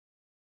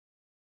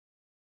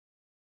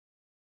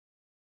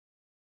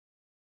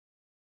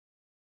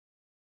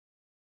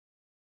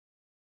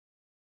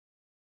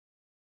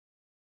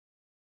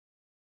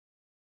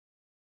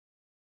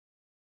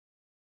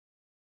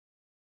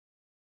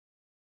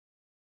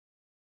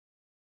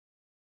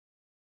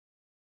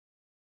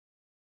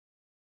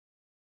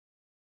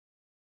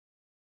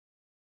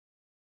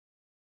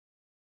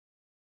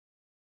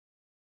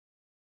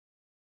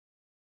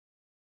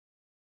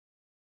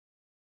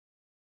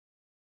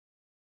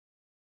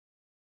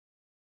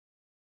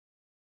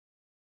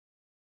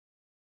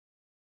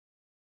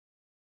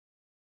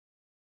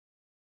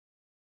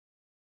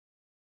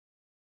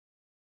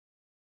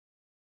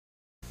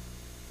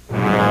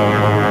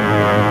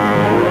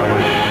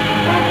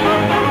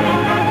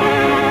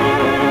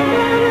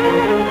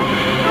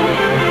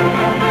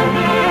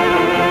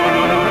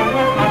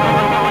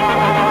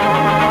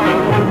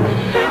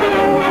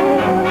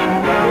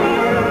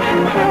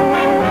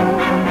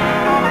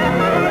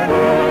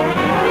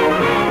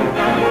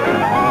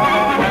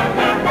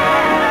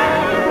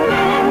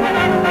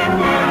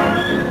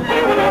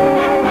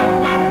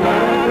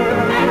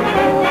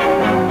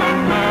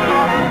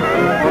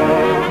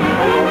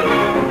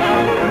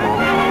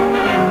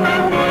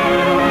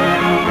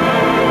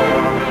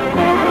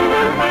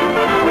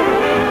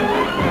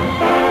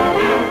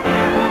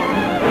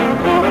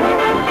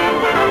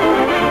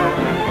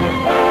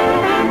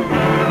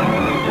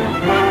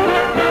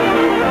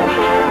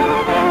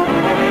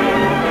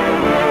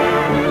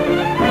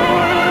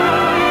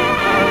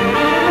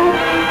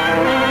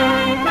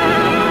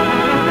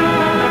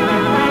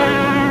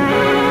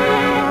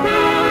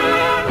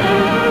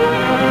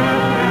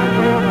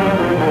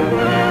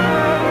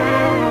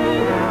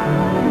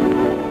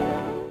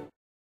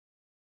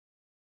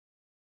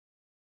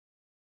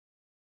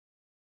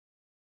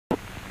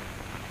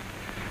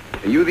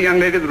Are you the young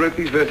lady that wrote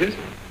these verses?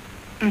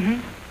 Mm-hmm.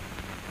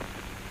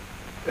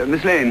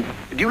 Miss Lane,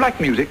 do you like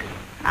music?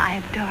 I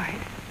adore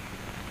it.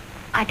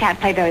 I can't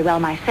play very well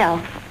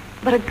myself,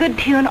 but a good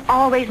tune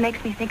always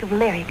makes me think of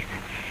lyrics.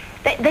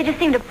 They just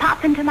seem to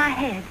pop into my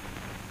head.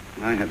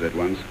 I had that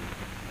once.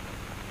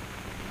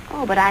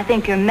 Oh, but I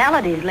think your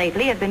melodies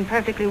lately have been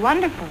perfectly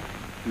wonderful.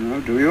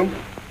 Oh, do you?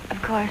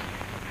 Of course.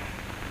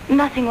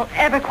 Nothing will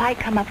ever quite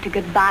come up to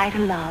Goodbye to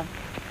Love.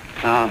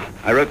 Ah,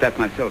 I wrote that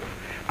myself.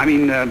 I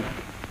mean, that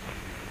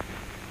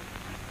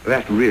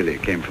really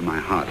came from my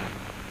heart.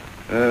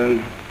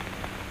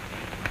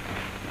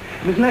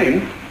 Miss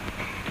Lane,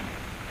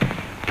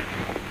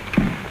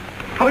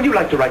 how would you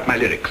like to write my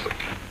lyrics?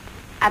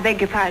 I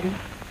beg your pardon?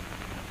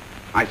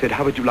 I said,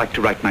 how would you like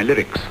to write my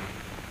lyrics?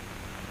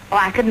 Oh,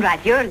 I couldn't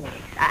write your lyrics.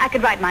 I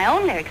could write my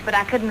own lyrics, but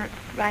I couldn't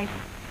write...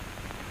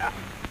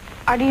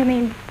 or do you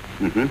mean...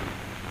 Mm-hmm.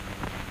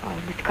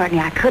 Oh, Mr. Courtney,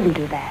 I couldn't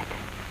do that.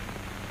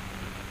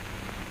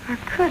 Or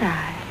could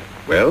I?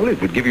 Well, it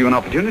would give you an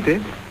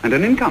opportunity and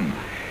an income.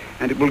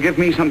 And it will give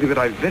me something that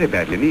I very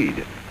badly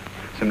need.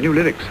 Some new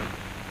lyrics.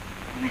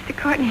 Oh, Mr.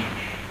 Courtney,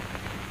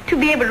 to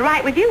be able to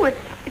write with you, it's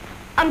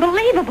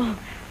unbelievable.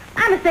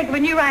 I must think of a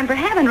new rhyme for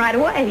heaven right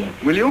away.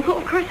 Will you? Oh,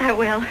 of course I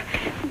will.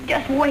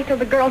 Just wait till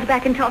the girls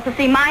back in Tulsa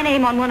see my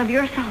name on one of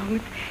your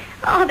songs.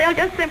 Oh, they'll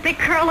just simply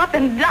curl up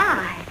and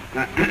die.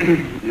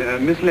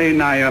 Miss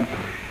Lane, I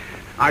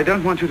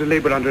don't want you to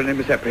labor under any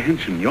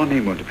misapprehension. Your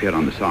name won't appear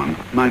on the song.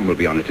 Mine will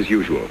be on it as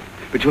usual.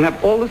 But you'll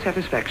have all the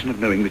satisfaction of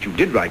knowing that you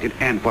did write it,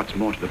 and what's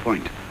more to the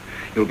point,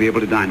 you'll be able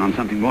to dine on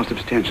something more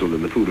substantial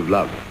than the food of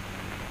love.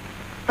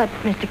 But,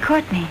 Mr.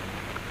 Courtney,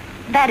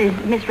 that is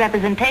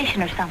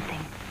misrepresentation or something.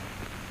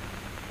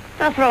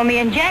 They'll throw me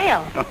in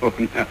jail. Oh,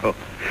 no.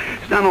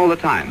 It's done all the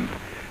time.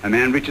 A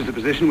man reaches a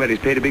position where he's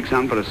paid a big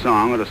sum for a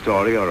song or a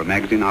story or a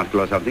magazine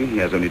article or something. He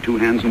has only 2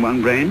 hands and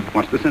 1 brain.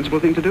 What's the sensible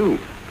thing to do?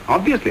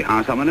 Obviously,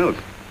 hire someone else.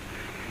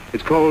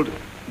 It's called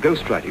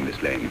ghostwriting, Miss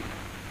Lane.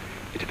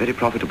 It's a very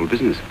profitable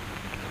business.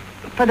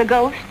 For the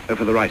ghost?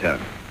 For the writer.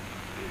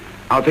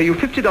 I'll pay you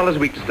 $50 a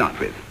week to start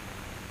with.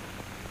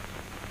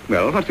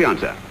 Well, what's the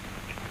answer?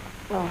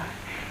 Well,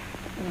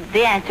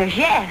 the answer's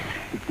yes.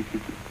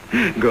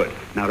 Good.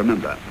 Now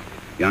remember,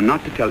 you're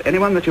not to tell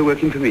anyone that you're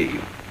working for me,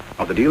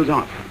 or the deal's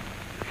off.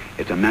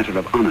 It's a matter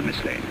of honor,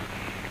 Miss Lane.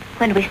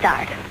 When do we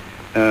start?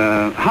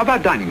 How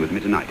about dining with me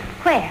tonight?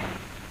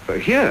 Where?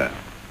 Here.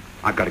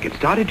 I've got to get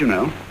started, you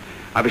know.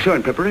 I've a show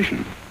in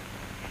preparation.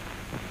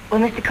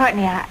 Well, Mr.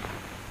 Courtney,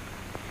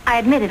 I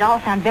admit it all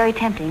sounds very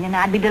tempting, and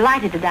I'd be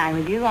delighted to dine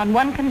with you on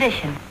one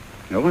condition.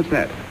 Oh, what's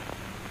that?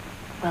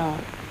 Well,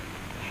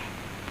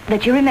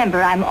 that you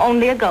remember I'm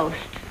only a ghost.